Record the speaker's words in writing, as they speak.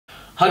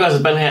Hi guys,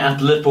 it's Ben here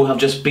after Liverpool have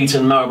just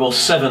beaten Maribor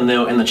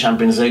 7-0 in the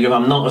Champions League. If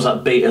I'm not as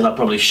upbeat as I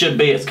probably should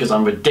be, it's because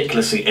I'm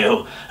ridiculously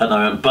ill at the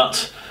moment,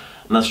 but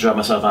I managed to drag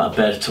myself out of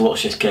bed to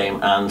watch this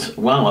game and,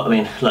 wow, I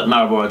mean, look,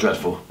 Maribor are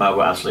dreadful. Maribor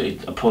are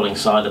absolutely appalling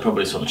side. They're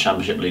probably sort of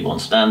Championship League 1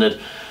 standard.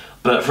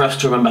 But for us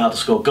to remember how to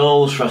score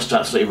goals, for us to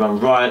absolutely run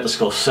riot, to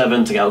score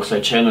 7, to get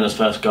Oxlade-Chamberlain his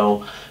first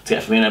goal, to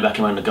get Firmino back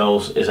in the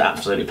goals is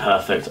absolutely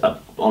perfect. I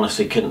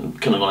honestly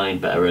couldn't have gone any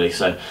better really.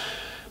 So,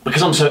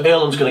 because I'm so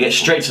ill, I'm just going to get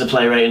straight to the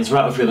play ratings,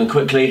 rattle through them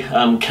quickly.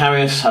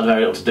 Karius had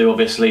very little to do,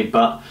 obviously,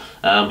 but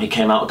he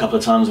came out a couple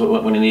of times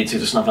when he needed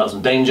to snuff out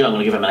some danger. I'm going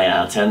to give him an 8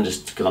 out of 10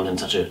 just because I'm in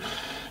such a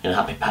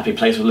happy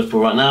place with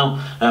Liverpool right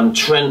now.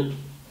 Trent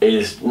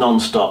is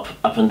non-stop,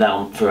 up and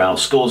down throughout,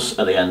 scores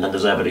at the end and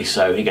deservedly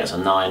so. He gets a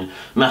 9.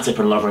 Matip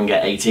and Lovren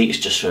get 8 each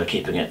just for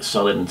keeping it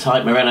solid and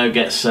tight. Moreno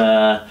gets... do you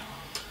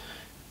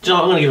know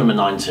what, I'm going to give him a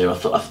 9 too. I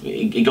thought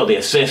he got the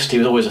assist, he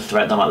was always a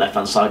threat down that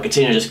left-hand side.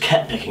 Coutinho just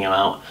kept picking him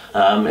out.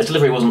 His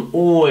delivery wasn't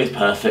always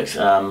perfect,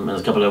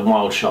 there's a couple of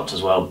wild shots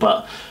as well,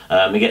 but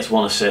he gets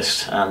 1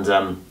 assist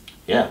and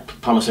yeah,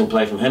 promising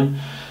play from him.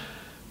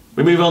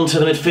 We move on to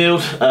the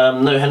midfield.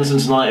 No Henderson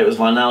tonight, it was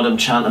Wijnaldum,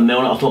 Chant and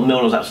Milner. I thought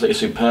Milner was absolutely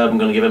superb, I'm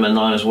going to give him a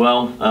 9 as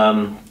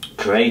well.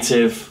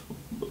 Creative,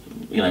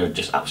 you know,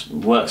 just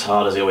works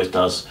hard as he always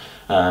does.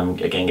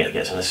 Again,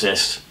 gets an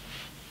assist,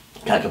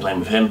 can't complain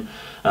with him.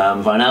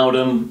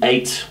 Wijnaldum,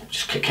 8,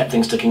 just kept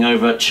things ticking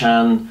over.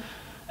 Chan,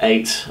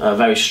 8,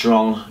 very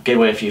strong, gave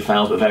away a few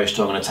fouls but very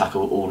strong in attack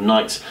all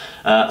night.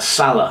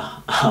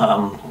 Salah,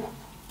 I'm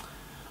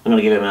going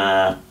to give him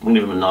a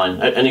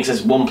 9. And he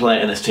says one player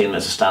in this team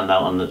that's a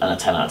standout and a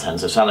 10 out of 10.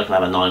 So Salah can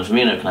have a 9,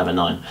 Firmino can have a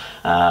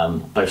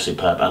 9, both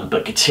superb.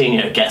 But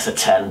Coutinho gets a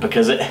 10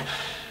 because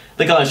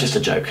the guy's just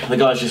a joke. The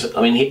guy's just,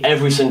 I mean,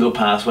 every single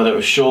pass, whether it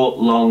was short,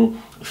 long,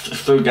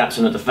 through gaps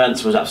in the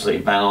defence, was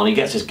absolutely bang on. He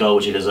gets his goal,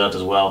 which he deserved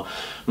as well.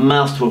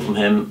 Mouthful from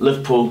him.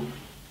 Liverpool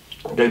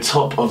go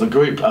top of the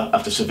group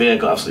after Sevilla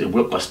got absolutely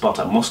whipped by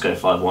Spartak Moscow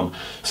 5-1.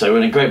 So we're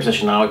in a great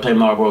position now. We play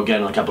Maribor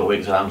again in a couple of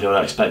weeks at Anfield.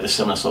 I expect a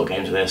similar sort of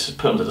game to this.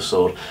 Put them to the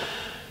sword.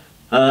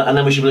 And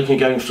then we should be looking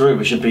at going through.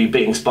 We should be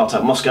beating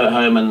Spartak Moscow at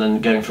home and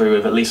then going through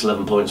with at least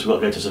 11 points. We've got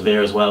to go to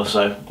Sevilla as well.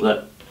 So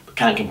look,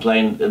 can't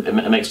complain.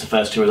 It makes the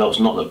first 2 results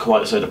not look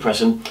quite so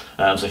depressing.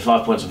 So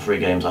 5 points in 3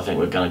 games. I think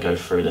we're going to go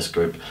through this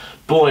group.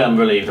 Boy, I'm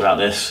relieved about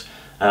this.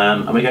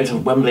 And we go to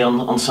Wembley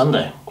on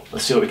Sunday.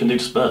 Let's see what we can do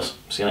to Spurs.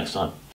 See you next time.